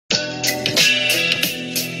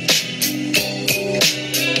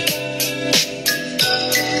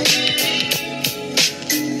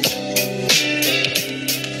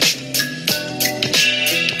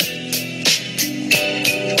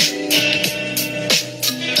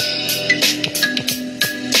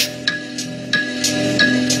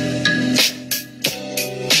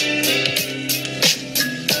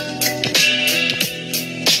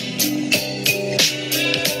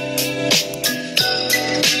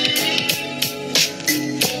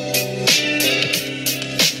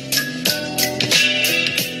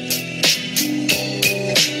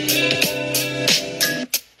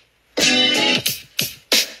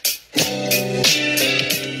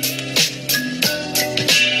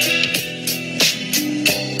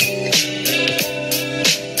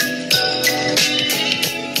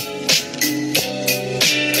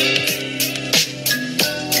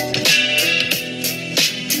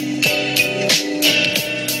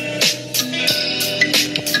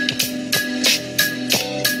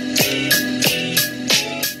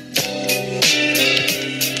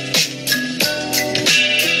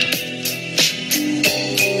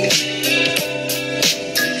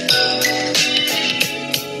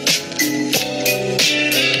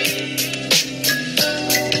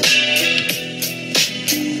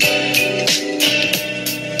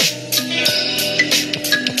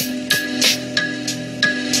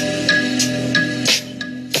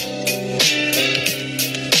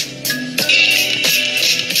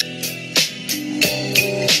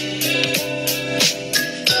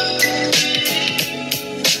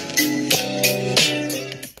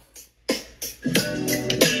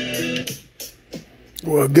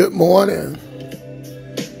Well, good morning.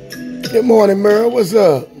 Good morning, Merle. What's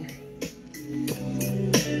up?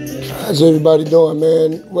 How's everybody doing,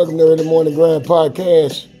 man? Welcome to Early Morning Grind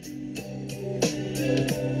Podcast.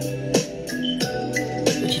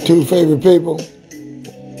 It's your two favorite people.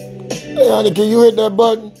 Hey, honey, can you hit that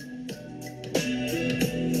button?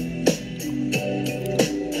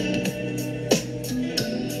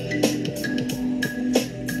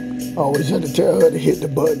 Always have to tell her to hit the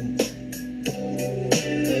button.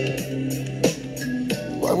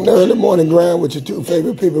 Welcome to Early Morning Grind with your two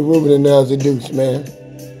favorite people, Reuben and Alzie Dukes, man.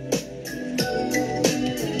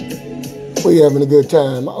 We having a good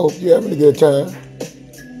time. I hope you're having a good time.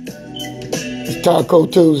 It's Taco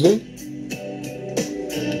Tuesday.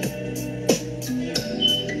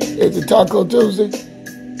 Is it Taco Tuesday?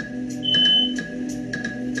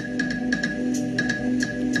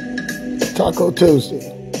 Taco Tuesday.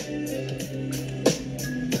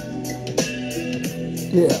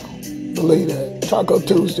 Yeah, believe that. Taco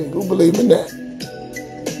Tuesday. Who believe in that?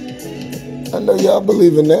 I know y'all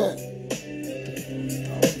believe in that.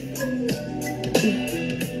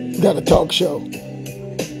 Got a talk show.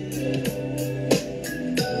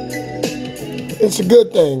 It's a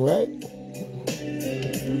good thing, right?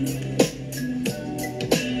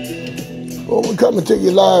 Well, we're coming to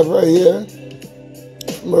you live right here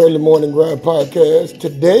from Early Morning Grind Podcast.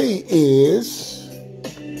 Today is,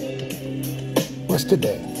 what's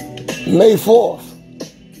today? May 4th.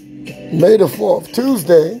 May the 4th,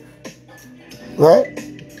 Tuesday, right?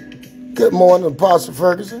 Good morning, Apostle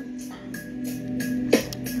Ferguson.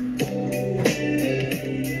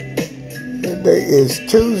 Today is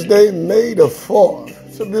Tuesday, May the 4th.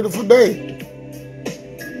 It's a beautiful day.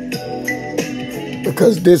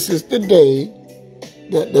 Because this is the day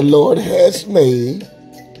that the Lord has made.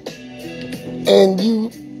 And you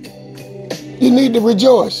need to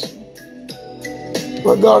rejoice.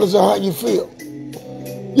 Regardless of how you feel.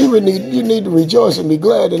 You need to rejoice and be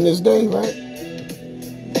glad in this day, right?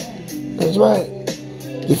 That's right.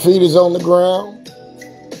 Your feet is on the ground.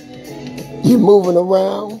 You're moving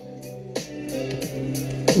around.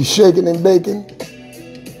 You're shaking and baking.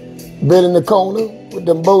 Bed in the corner with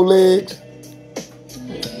them bow legs.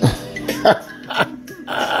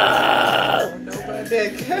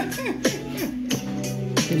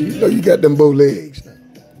 You know you got them bow legs now.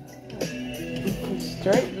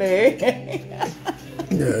 Straight leg.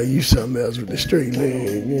 Yeah, you something else with the straight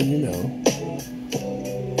leg, you know.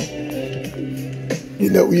 You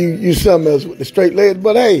know, you something else with the straight legs,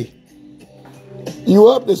 but hey, you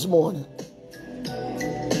up this morning.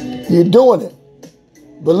 You're doing it.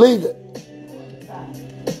 Believe it.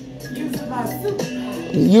 Using my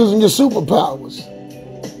superpower. You're using your superpowers.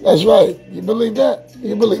 That's right. You believe that?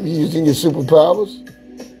 You believe you're using your superpowers?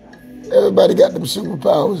 Everybody got them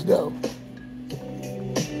superpowers, though.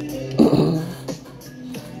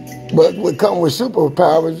 But what comes with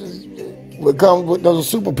superpowers, those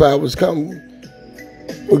superpowers come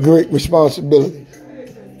with great responsibilities.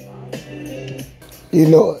 You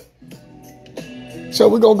know it. So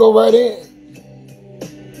we're going to go right in.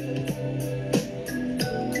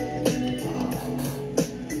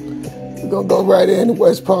 We're going to go right into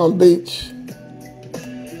West Palm Beach.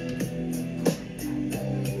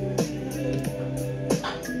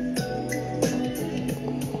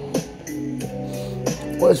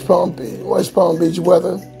 West Palm Beach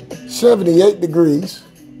weather, 78 degrees.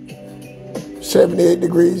 78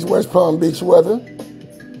 degrees, West Palm Beach weather.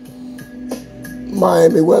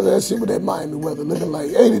 Miami weather, let's see what that Miami weather looking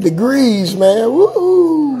like. 80 degrees, man,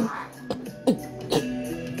 woo!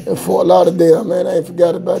 In Fort Lauderdale, man, I ain't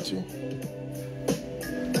forgot about you.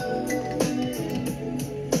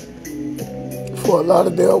 Fort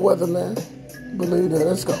Lauderdale weather, man. Believe that,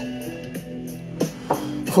 let's go.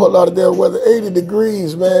 Fort Lauderdale weather, 80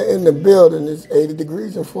 degrees, man, in the building. It's 80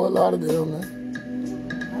 degrees in Fort Lauderdale, man.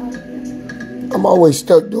 I'm always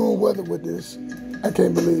stuck doing weather with this. I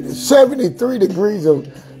can't believe it. 73 degrees in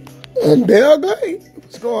Belgrade?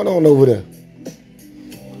 What's going on over there?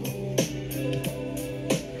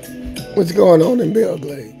 What's going on in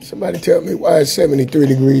Belgrade? Somebody tell me why it's 73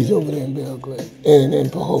 degrees over there in Belgrade and in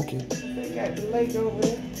Pahokee. They got the lake over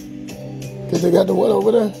there. Because they got the what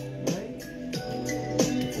over there?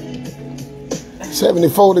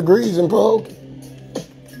 74 degrees in Pahokee.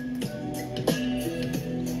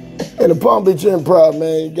 And the Palm Beach Improv,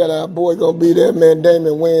 man, you got our boy gonna be there, man.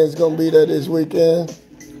 Damon Wayne's gonna be there this weekend.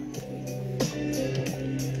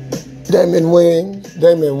 Damon Wayans,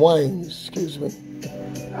 excuse me.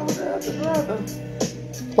 I was the other brother.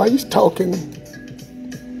 Why you talking?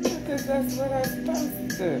 Because that's what I'm supposed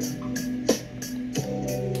to do.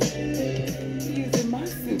 Using my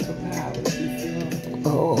superpowers, you know.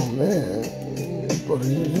 Oh, man.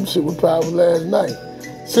 You see what power last night.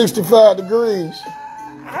 65 degrees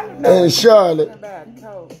I don't know in Charlotte. about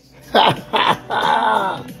Coach.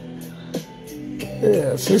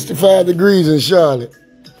 Yeah, 65 degrees in Charlotte.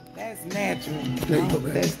 That's natural. There you go,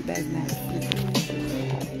 man. That's natural.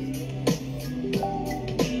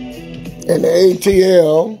 And the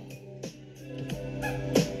ATL,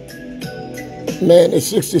 man, it's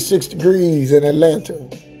 66 degrees in Atlanta.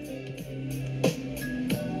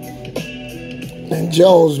 In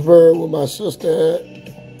Jonesboro, where my sister at,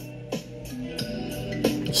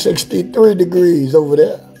 63 degrees over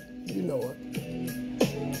there. You know what?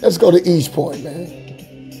 Let's go to East Point, man.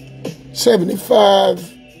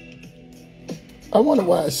 75. I wonder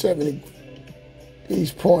why it's 70.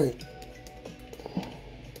 East Point.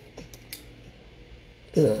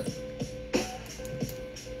 Yeah.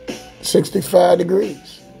 65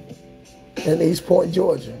 degrees in East Point,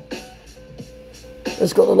 Georgia.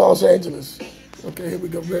 Let's go to Los Angeles. Okay, here we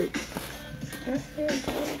go, babe.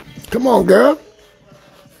 Come on, girl.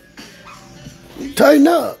 Tighten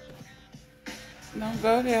up. Don't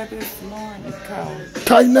go there this morning, Coach.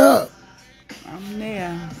 Tighten up. I'm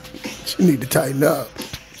there. You need to tighten up.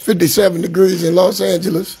 57 degrees in Los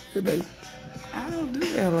Angeles. Hey, baby. I don't do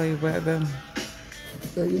LA weather.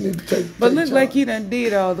 So you need to take. But look like you done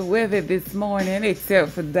did all the weather this morning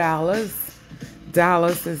except for Dallas.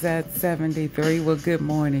 Dallas is at 73. Well, good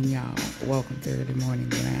morning, y'all. Welcome to the morning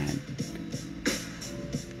grind.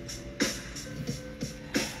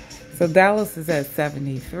 So Dallas is at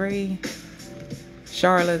 73.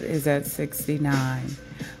 Charlotte is at 69.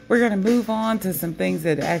 We're going to move on to some things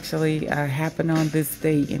that actually happened on this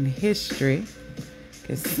day in history.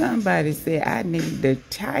 Because somebody said I need to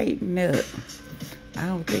tighten up. I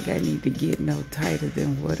don't think I need to get no tighter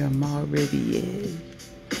than what I'm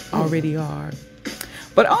already are.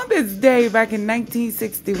 But on this day, back in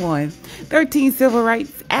 1961, 13 civil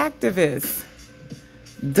rights activists,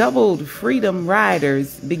 doubled freedom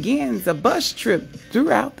riders, begins a bus trip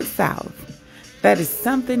throughout the South. That is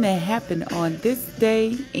something that happened on this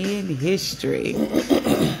day in history.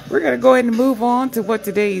 We're going to go ahead and move on to what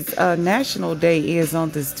today's National Day is on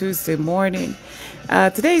this Tuesday morning.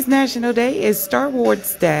 Today's National Day is Star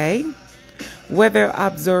Wars Day, Weather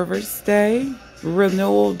Observers Day,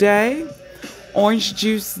 Renewal Day, Orange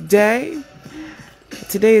Juice Day.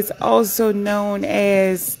 Today is also known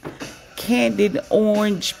as Candied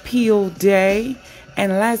Orange Peel Day.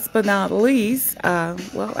 And last but not least,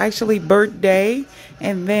 birthday,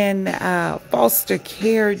 and then foster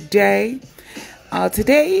care day.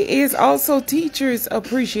 Today is also Teachers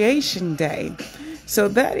Appreciation Day. So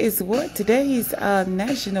that is what today's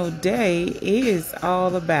National Day is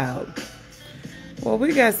all about. Well,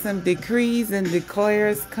 we got some decrees and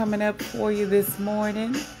declares coming up for you this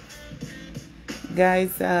morning.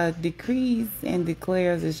 Guys, decrees and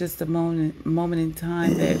declares is just a moment in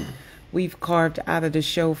time that we've carved out of the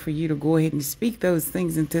show for you to go ahead and speak those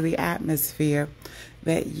things into the atmosphere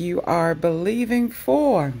that you are believing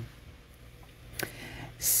for.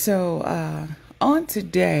 So, on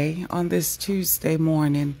today, on this Tuesday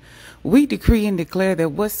morning, we decree and declare that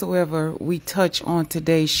whatsoever we touch on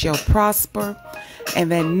today shall prosper,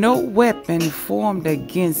 and that no weapon formed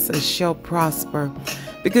against us shall prosper.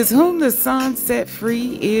 Because whom the Son set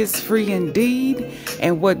free is free indeed,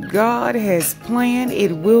 and what God has planned,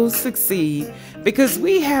 it will succeed. Because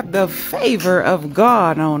we have the favor of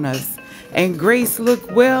God on us, and grace look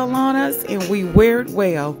well on us, and we wear it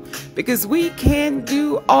well. Because we can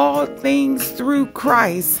do all things through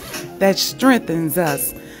Christ that strengthens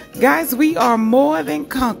us. Guys, we are more than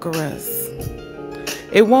conquerors.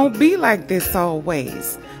 It won't be like this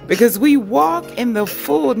always, because we walk in the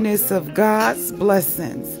fullness of God's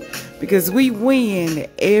blessings, because we win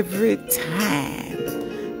every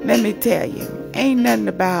time. Let me tell you, ain't nothing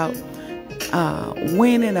about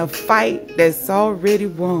winning a fight that's already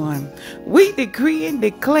won. We decree and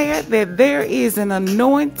declare that there is an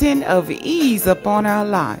anointing of ease upon our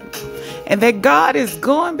lives, and that God is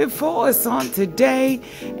going before us on today,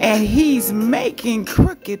 and He's making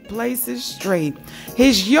crooked places straight.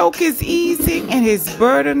 His yoke is easy and His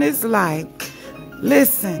burden is light.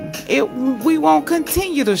 Listen, we won't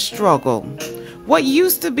continue to struggle. What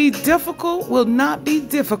used to be difficult will not be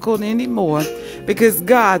difficult anymore, because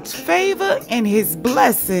God's favor and His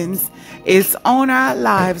blessings is on our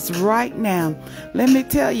lives right now. Let me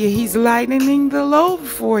tell you, He's lightening the load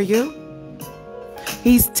for you.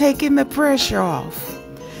 He's taking the pressure off.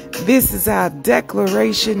 This is our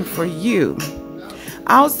declaration for you.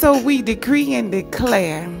 Also, we decree and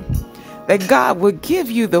declare that God will give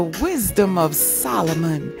you the wisdom of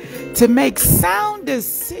Solomon to make sound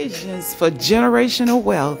decisions for generational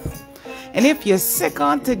wealth. And if you're sick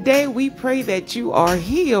on today, we pray that you are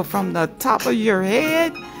healed from the top of your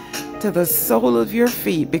head to the sole of your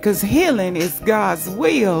feet, because healing is God's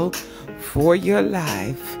will for your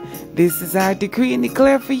life. This is our decree and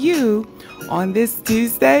declare for you on this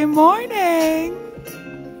Tuesday morning.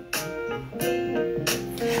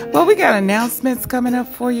 Well, we got announcements coming up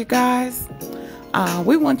for you guys.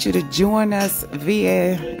 We want you to join us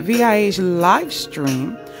via VIH live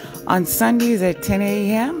stream on Sundays at 10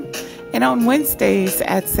 a.m. and on Wednesdays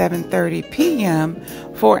at 7:30 p.m.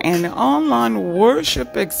 for an online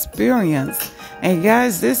worship experience. And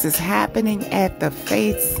guys, this is happening at the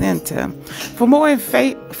Faith Center. For more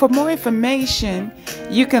information,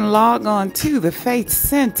 you can log on to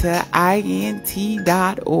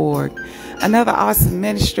thefaithcenterint.org. Another awesome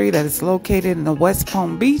ministry that is located in the West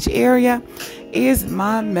Palm Beach area is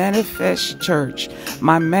My Manifest Church.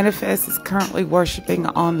 My Manifest is currently worshiping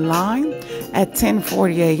online at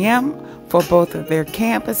 10:40 a.m. for both of their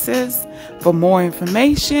campuses. For more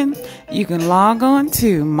information, you can log on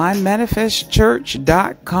to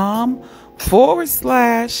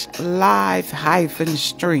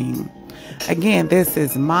mymanifestchurch.com/live-stream. Again, this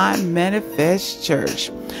is My Manifest Church.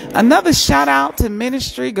 Another shout out to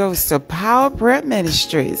ministry goes to Power Prep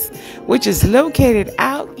Ministries, which is located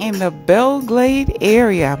out in the Belglade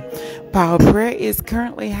area. Power Prep is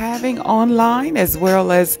currently having online as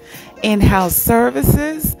well as in-house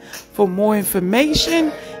services. For more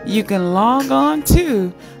information, you can log on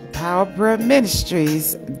to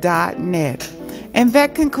powerprepministries.net. And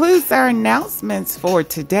that concludes our announcements for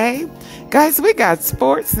today. Guys, we got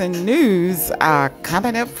sports and news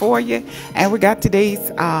coming up for you. And we got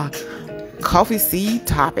today's coffee seed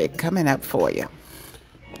topic coming up for you.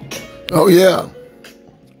 Oh, yeah.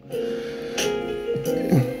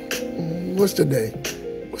 What's today?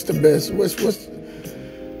 What's the best? What's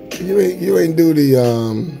you ain't do the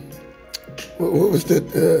what was the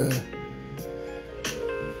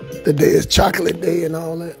day is chocolate day and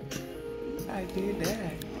all that? I did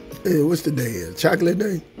that. Hey, what's the day? Chocolate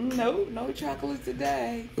day? No chocolate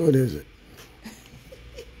today. What is it?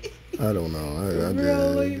 I don't know.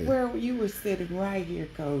 Really? Where you were sitting right here,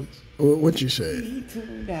 Coach. What you said? He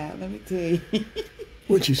tuned out. Let me tell you.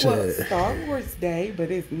 What you said? Well, Star Wars Day,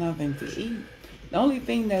 but it's nothing to eat. The only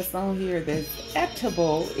thing that's on here that's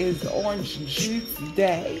edible is Orange Juice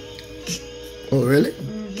Day. Oh, really?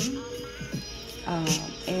 Mm-hmm.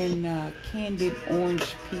 And Candied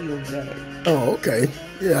Orange Peel Day. Oh, okay.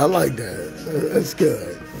 Yeah, I like that. That's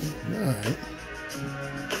good. All right.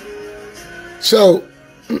 So,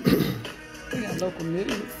 we got local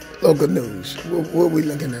news. Local news. What are we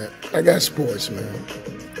looking at? I got sports, man.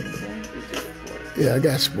 Yeah, I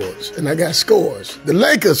got sports. And I got scores. The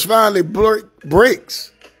Lakers finally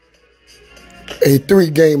breaks a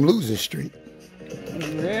 3-game losing streak.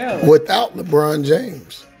 Really? Without LeBron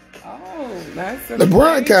James. Oh, that's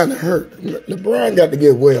LeBron kind of hurt. LeBron got to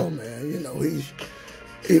get well, man. You know, he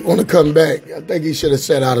want to come back. I think he should have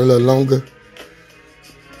sat out a little longer.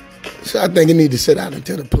 So I think he need to sit out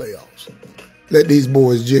until the playoffs. Let these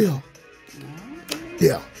boys gel.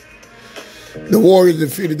 Yeah. The Warriors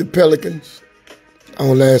defeated the Pelicans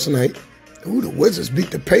on last night. Ooh, the Wizards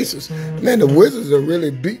beat the Pacers. Man, the Wizards are really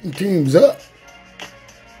beating teams up.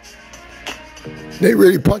 They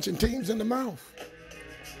really punching teams in the mouth.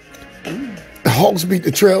 The Hawks beat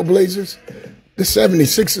the Trailblazers. The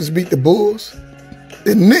 76ers beat the Bulls.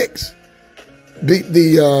 The Knicks beat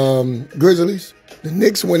the Grizzlies. The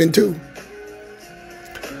Knicks winning too.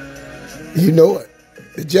 You know it.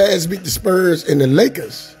 The Jazz beat the Spurs and the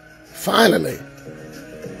Lakers. Finally.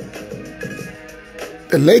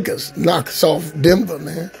 The Lakers knock us off Denver,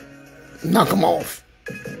 man. Knock them off.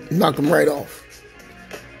 Knock them right off.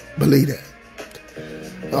 Believe that.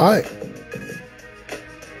 All right.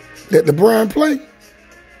 Let LeBron play.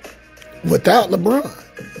 Without LeBron.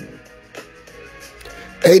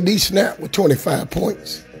 AD snapped with 25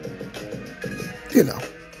 points. You know.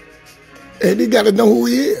 AD got to know who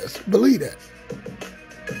he is. Believe that.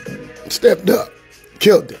 Stepped up.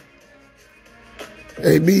 Killed it.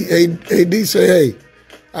 AD say, hey,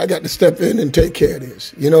 I got to step in and take care of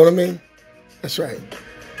this. You know what I mean? That's right.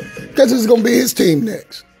 Because it's going to be his team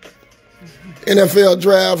next. NFL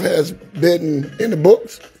draft has been in the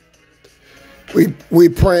books. We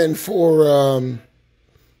praying for,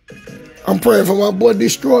 I'm praying for my boy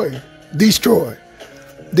Destroy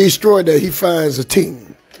that he finds a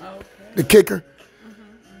team. Okay. The kicker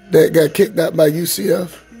that got kicked out by UCF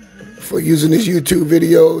for using his YouTube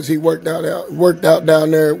videos. He worked out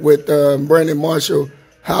down there with Brandon Marshall,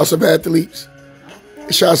 House of Athletes.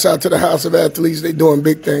 Shouts out to the House of Athletes. They doing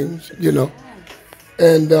big things, you know.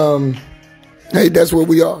 And, hey, that's where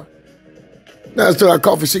we are. Now, let's to our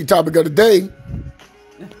coffee seat topic of the day.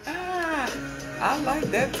 I like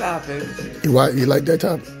that topic. You like that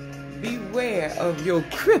topic? Beware of your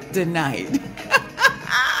kryptonite.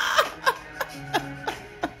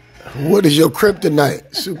 What is your kryptonite,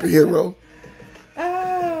 superhero?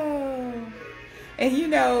 Oh. And you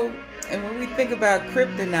know, and when we think about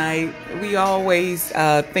kryptonite, we always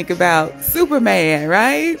think about Superman,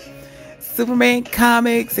 right? Superman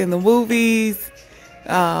comics and the movies.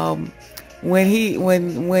 When he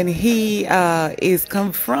is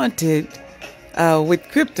confronted with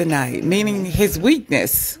kryptonite, meaning his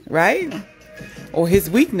weakness, right? Or his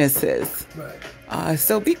weaknesses. Right.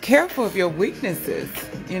 So be careful of your weaknesses,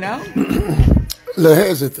 you know? Look,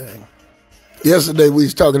 here's the thing. Yesterday we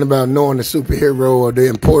was talking about knowing the superhero or the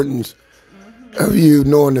importance of you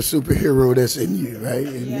knowing the superhero that's in you, right?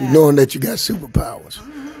 And knowing that you got superpowers.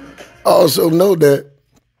 Also know that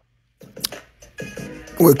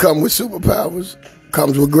what comes with superpowers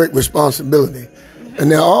comes with great responsibility.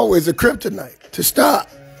 And they're always a kryptonite to stop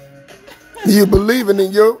you believing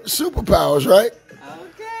in your superpowers, right?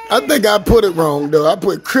 Okay. I think I put it wrong, though. I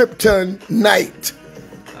put Krypton nite.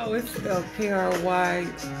 Oh, it's spelled Kryptonite.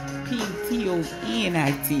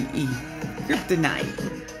 Kryptonite.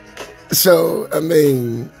 So, I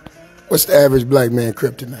mean, what's the average black man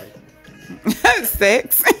kryptonite?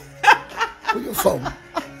 Sex. Put your phone. I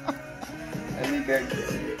think I get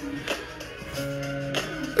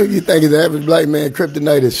it. You think the average black man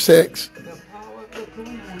kryptonite is sex? The power of the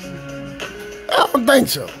punani. I don't think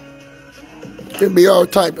so. It'd be all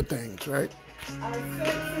type of things, right?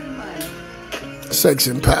 Sex and money. Sex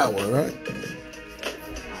and power, right?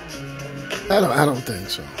 I don't think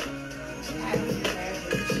so.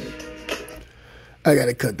 I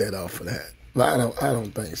gotta cut that off for that. But I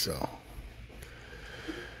don't think so.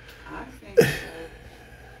 I think so.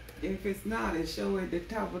 If it's not, it's show at the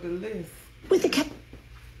top of the list. With the cap.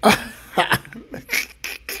 You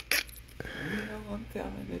know I'm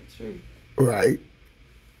telling the truth. Right.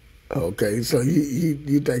 Okay, so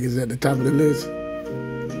you think it's at the top of the list?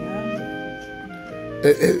 Yeah.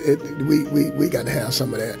 We got to have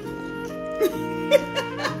some of that.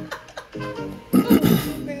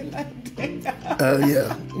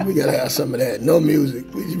 Yeah, we got to have some of that. No music.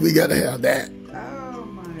 We got to have that. Oh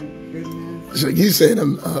my goodness. So you said a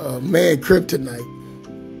man kryptonite.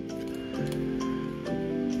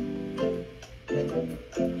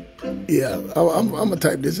 Yeah, I'm gonna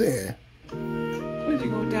type this in. What you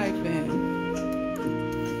gonna type in?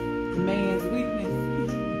 Man's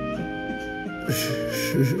weakness.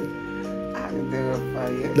 I can do it for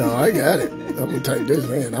you. No, I got it. I'm gonna type this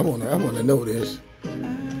in. I wanna know this.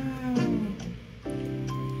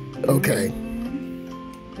 Okay.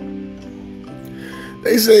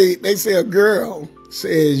 They say a girl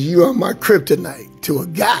says you are my kryptonite to a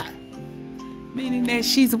guy. Meaning that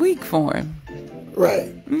she's weak for him.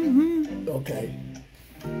 Right. Mm-hmm. Okay.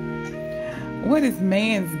 What is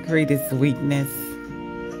man's greatest weakness?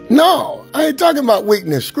 No, I ain't talking about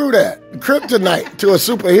weakness. Screw that. Kryptonite to a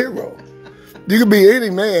superhero. You could be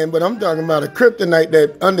any man, but I'm talking about a kryptonite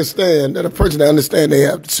that a person that understands they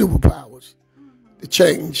have superpowers to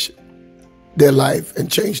change their life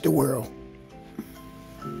and change the world.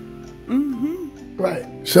 Mm-hmm. Right.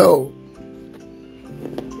 So.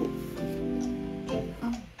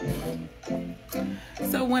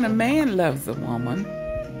 So when a man loves a woman,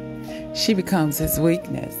 she becomes his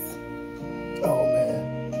weakness. Oh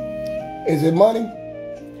man. Is it money?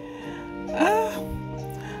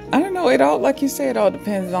 I don't know. It all, like you said, it all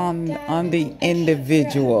depends on the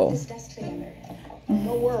individual.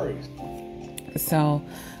 No worries. So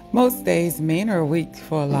most days men are weak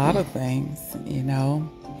for a lot of things, you know.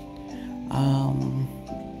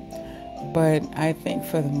 But I think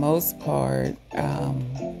for the most part,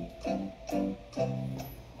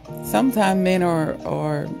 sometimes men are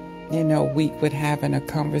weak with having a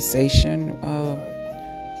conversation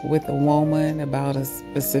with a woman about a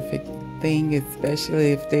specific thing,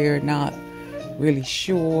 especially if they're not really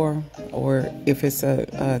sure or if it's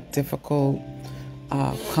a difficult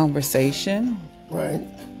conversation. Right.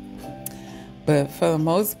 But for the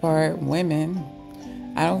most part, women,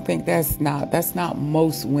 I don't think that's not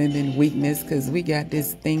most women weakness, because we got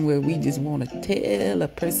this thing where we just want to tell a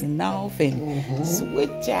person off and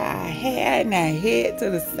switch our hair and our head to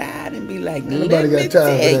the side and be like, nobody got time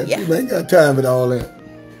for that. You ain't got time for all that.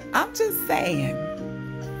 I'm just saying.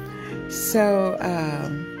 So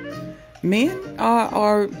men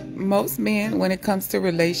are most men, when it comes to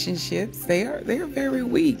relationships, they're very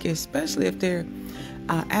weak, especially if they're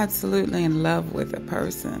absolutely in love with a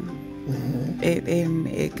person.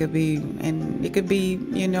 It could be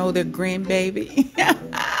their grandbaby.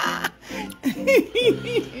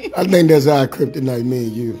 I think that's our kryptonite, me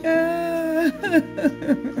and you.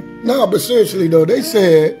 No, but seriously though, they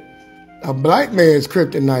said a black man's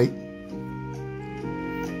kryptonite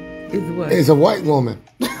Is what? is a white woman.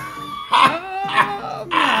 Oh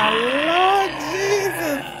my Lord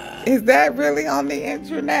Jesus! Is that really on the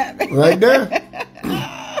internet? Right there.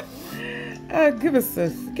 Give us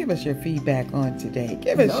your feedback on today.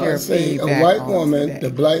 Give us No, your I say feedback. a white on woman, today. the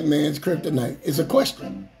black man's kryptonite. It's a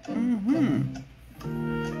question.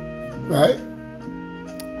 Right?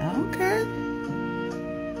 Okay.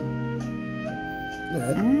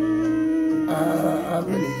 Right.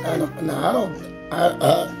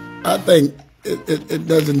 I think it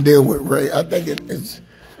doesn't deal with race. I think it's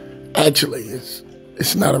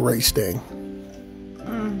not a race thing.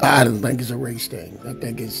 I don't think it's a race thing. I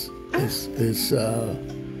think it's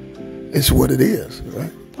what it is,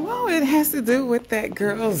 right? Well, it has to do with that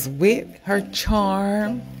girl's wit, her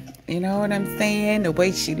charm. You know what I'm saying? The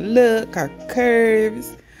way she look, her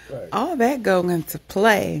curves, Right. all that go into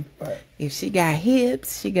play. Right. If she got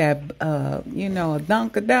hips, she got a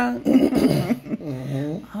dunk. All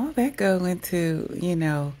that go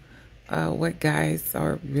into what guys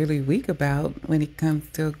are really weak about when it comes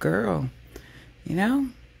to a girl. You know.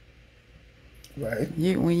 Right.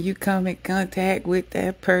 When you come in contact with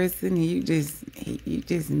that person, you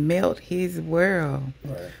just melt his world.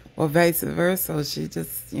 Right. Or vice versa. She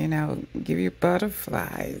just, give you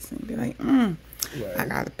butterflies and be like, I Right.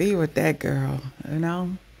 gotta be with that girl,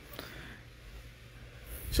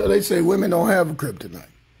 So they say women don't have a kryptonite,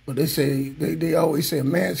 but they say they always say a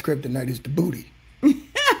man's kryptonite is the booty.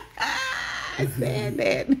 I said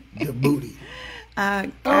that. The booty.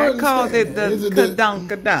 I understand called it that. the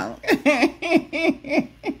kadunk.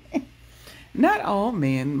 Not all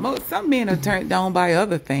men. Some men are turned on by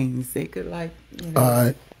other things. They could like, All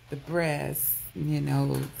right. the breasts,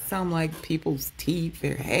 some like people's teeth,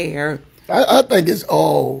 their hair. I think it's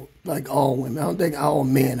all women. I don't think all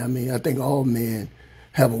men. I think all men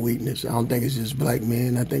have a weakness. I don't think it's just black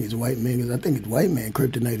men. I think it's white men. Because I think it's white men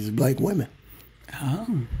kryptonite is black women. Oh.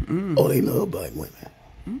 Oh, they love black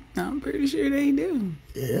women. I'm pretty sure they do.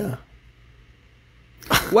 Yeah.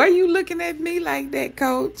 Why are you looking at me like that,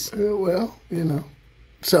 Coach? Well,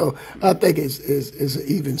 So I think it's an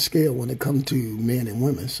even scale when it comes to men and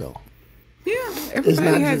women. So Yeah, not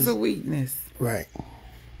everybody has just- a weakness. right.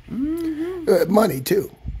 Money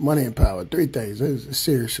too. Money and power. 3 things.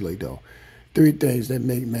 Seriously though, 3 things that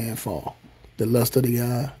make man fall: the lust of the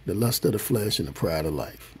eye, the lust of the flesh, and the pride of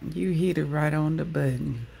life. You hit it right on the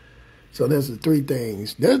button. So there's the 3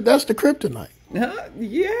 things. That's the kryptonite. Yeah,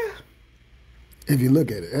 If you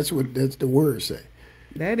look at it, that's the words say.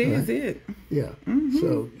 that is it. Yeah.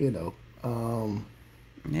 So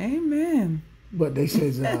Amen. but they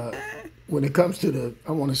says when it comes to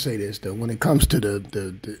I want to say this though. When it comes to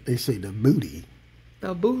they say the booty.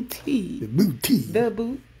 The booty. The booty. The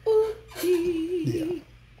booty. Yeah.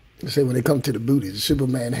 They say when it comes to the booty, the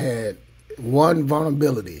Superman had one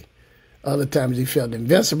vulnerability. Other times he felt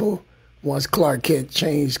invincible. Once Clark Kent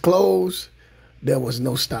changed clothes, there was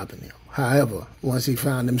no stopping him. However, once he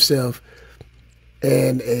found himself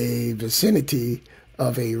in a vicinity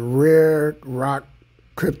of a rare rock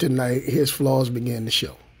kryptonite, his flaws began to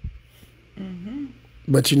show.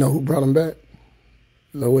 But you know who brought him back?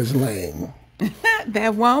 Lois Lane.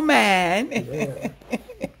 That woman. Yeah.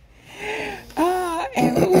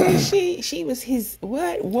 And who was she? She was his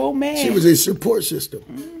what? Woman. She was his support system.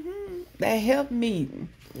 That helped me.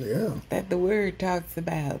 Yeah, That the word talks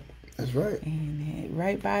about. that's right. And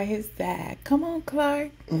right by his side. Come on,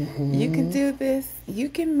 Clark. You can do this. You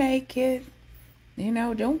can make it.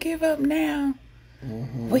 Don't give up now.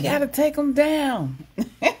 We got to take them down.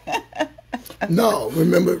 No,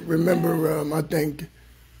 remember. I think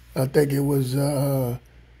it was the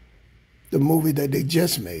movie that they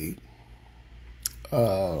just made.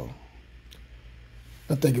 I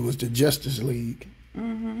think it was the Justice League.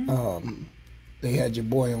 They had your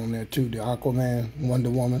boy on there too, the Aquaman, Wonder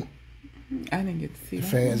Woman, I didn't get to see the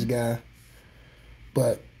that. fast guy.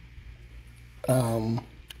 But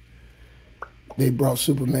they brought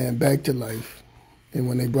Superman back to life. And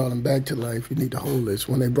when they brought him back to life, you need to hold this.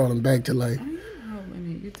 When they brought him back to life,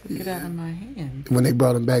 You took it out of my hand. when they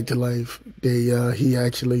brought him back to life, he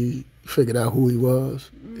actually figured out who he was.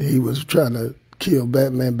 He was trying to kill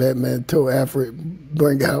Batman. Batman told Alfred,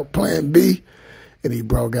 bring out Plan B, and he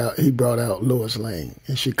brought out Lois Lane,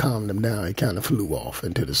 and she calmed him down. He kind of flew off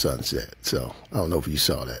into the sunset. So I don't know if you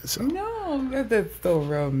saw that. So No, that's so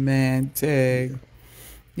romantic.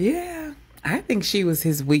 Yeah, I think she was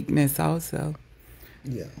his weakness also.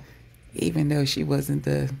 Yeah. Even though she wasn't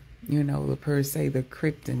the per se the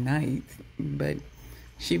kryptonite, but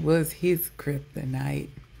she was his kryptonite.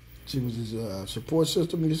 She was his support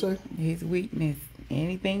system, you say? His weakness.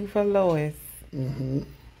 Anything for Lois. Mm-hmm.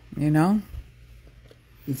 You know?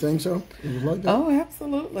 You think so? It was like that? Oh,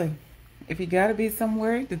 absolutely. If you got to be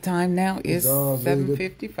somewhere, the time now is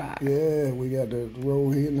 7:55. Yeah, we got to roll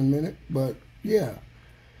here in a minute. But, yeah.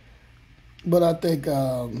 But I think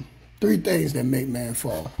 3 things that make man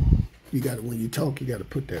fall. You got to, when you talk, you got to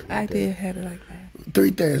put that right I there. did have it like that. 3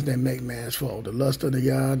 things that make man fall. The lust of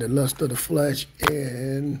the eye, the lust of the flesh,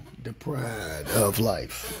 and the pride of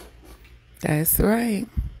life. That's right.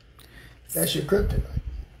 That's your kryptonite.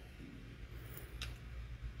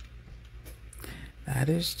 That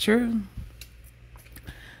is true.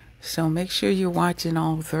 So make sure you're watching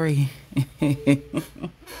all 3.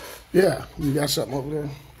 Yeah, you got something over there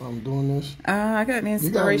while I'm doing this? I got an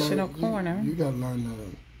inspirational corner. You got to learn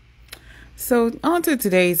that. So on to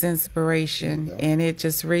today's inspiration, and it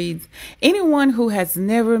just reads, anyone who has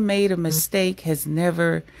never made a mistake has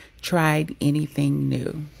never tried anything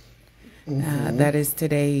new. That is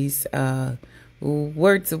today's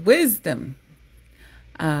words of wisdom.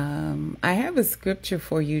 I have a scripture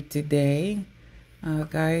for you today.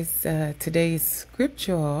 Guys, today's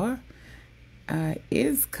scripture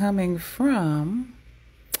is coming from,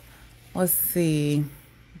 let's see,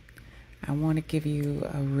 I want to give you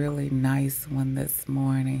a really nice one this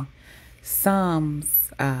morning.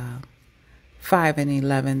 Psalms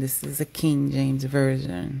 5:11. This is a King James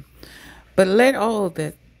version. But let all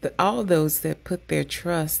those that put their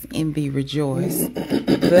trust in thee rejoice.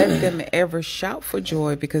 Let them ever shout for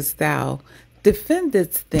joy because thou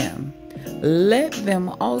defendest them. Let them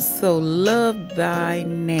also love thy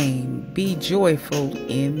name. Be joyful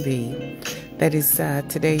in thee. That is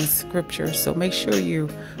today's scripture. So make sure you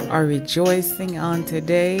are rejoicing on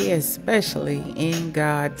today, especially in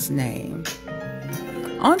God's name.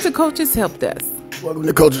 On to Coach's Help Desk. Welcome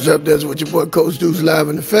to Coach's Help Desk with your boy Coach Deuce live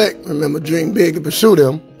in effect. Remember, dream big and pursue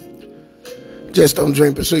them. Just don't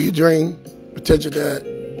dream, pursue your dream. Potential that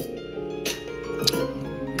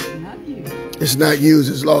it's not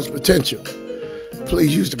used, it's lost potential.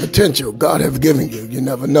 Please use the potential God have given you. You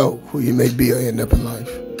never know who you may be or end up in life.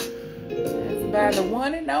 By the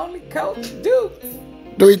one and only Coach Deuce.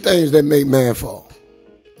 3 things that make man fall.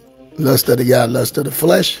 Lust of the eye, lust of the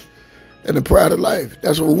flesh, and the pride of life.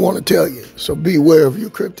 That's what we want to tell you. So be aware of your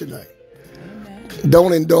kryptonite. Amen.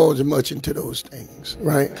 Don't indulge much into those things,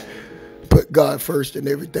 right? Put God first in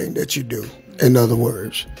everything that you do. In other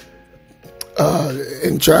words,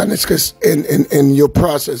 in your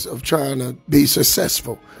process of trying to be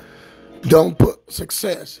successful, don't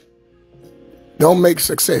make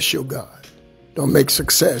success your God. Don't make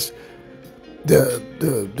success the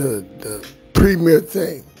premier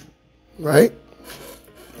thing, right?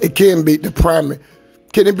 It can be the primary.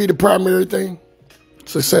 Can it be the primary thing?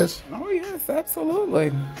 Success? Oh, yes,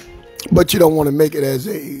 absolutely. But you don't want to make it as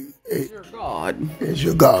your God. As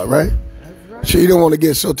your God, right? Right? So you don't want to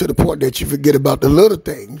get so to the point that you forget about the little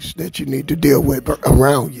things that you need to deal with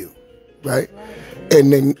around you, right? And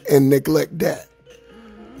neglect that.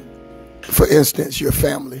 For instance, your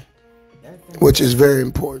family, which is very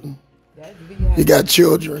important. You got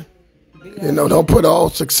children. Don't put all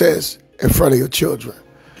success in front of your children.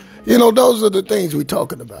 Those are the things we're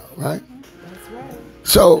talking about, right? That's right.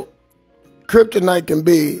 So, kryptonite can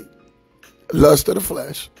be lust of the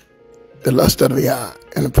flesh, the lust of the eye,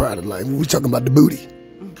 and the pride of life. We're talking about the booty.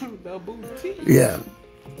 The booty. Yeah.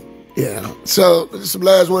 So, some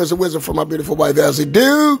last words of wisdom from my beautiful wife, Alzie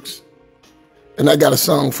Dukes. And I got a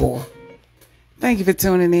song for her. Thank you for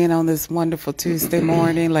tuning in on this wonderful Tuesday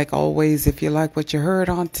morning. Like always, if you like what you heard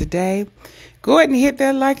on today, go ahead and hit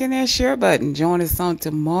that like and that share button. Join us on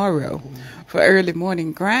tomorrow for Early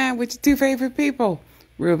Morning Grind with your 2 favorite people,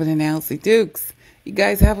 Reuben and Alzie Dukes. You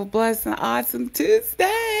guys have a blessed and awesome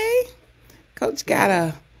Tuesday. Coach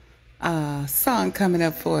got a song coming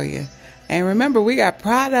up for you. And remember, we got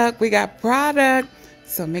product.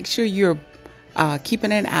 So make sure you're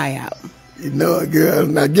keeping an eye out. Girl,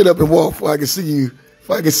 now get up and walk before I can see you. If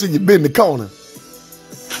I can see you bend the corner.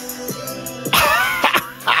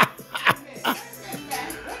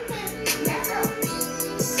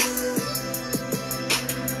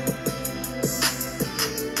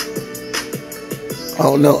 I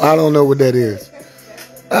don't know what that is.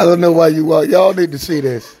 I don't know why you walk. Y'all need to see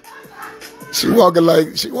this. She walking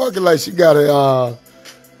like she got a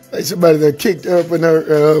like somebody that kicked her up in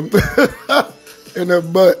her in her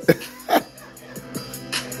butt.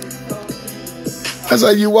 That's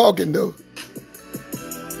how you walking though.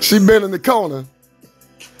 She been in the corner.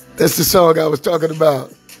 That's the song I was talking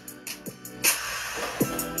about.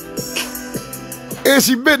 And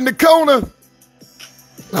she bit in the corner.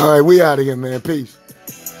 All right, we out of here, man. Peace.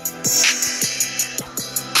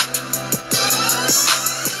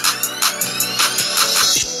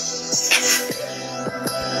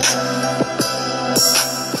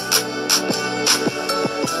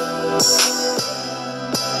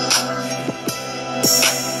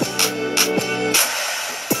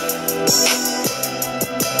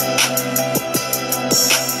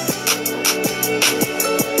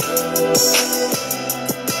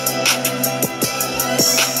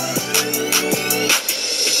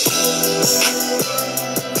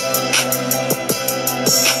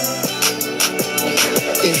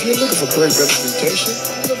 If you're looking for great representation,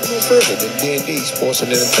 look no further than D&D Sports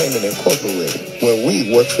and Entertainment Incorporated, where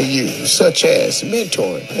we work for you, such as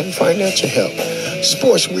mentoring and financial help,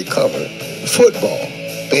 sports we cover, football,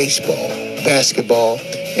 baseball, basketball,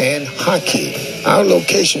 and hockey. Our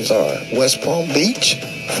locations are West Palm Beach,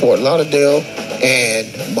 Fort Lauderdale,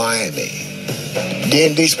 and Miami.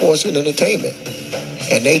 D&D Sports and Entertainment,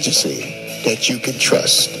 an agency that you can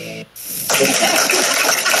trust.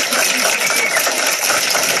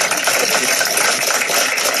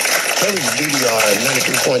 DDR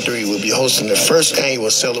 93.3 will be hosting the first annual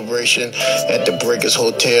celebration at the Breakers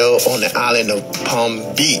Hotel on the island of Palm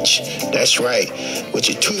Beach. That's right. With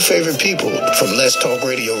your two favorite people from Let's Talk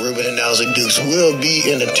Radio, Reuben and Alzie Dukes, will be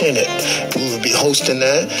in attendance. We will be hosting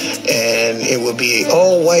that, and it will be an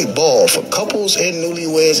all-white ball for couples and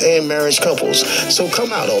newlyweds and marriage couples. So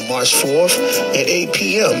come out on March 4th at 8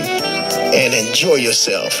 p.m. and enjoy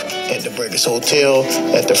yourself at the Breakers Hotel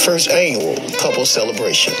at the first annual couple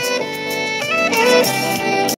celebration.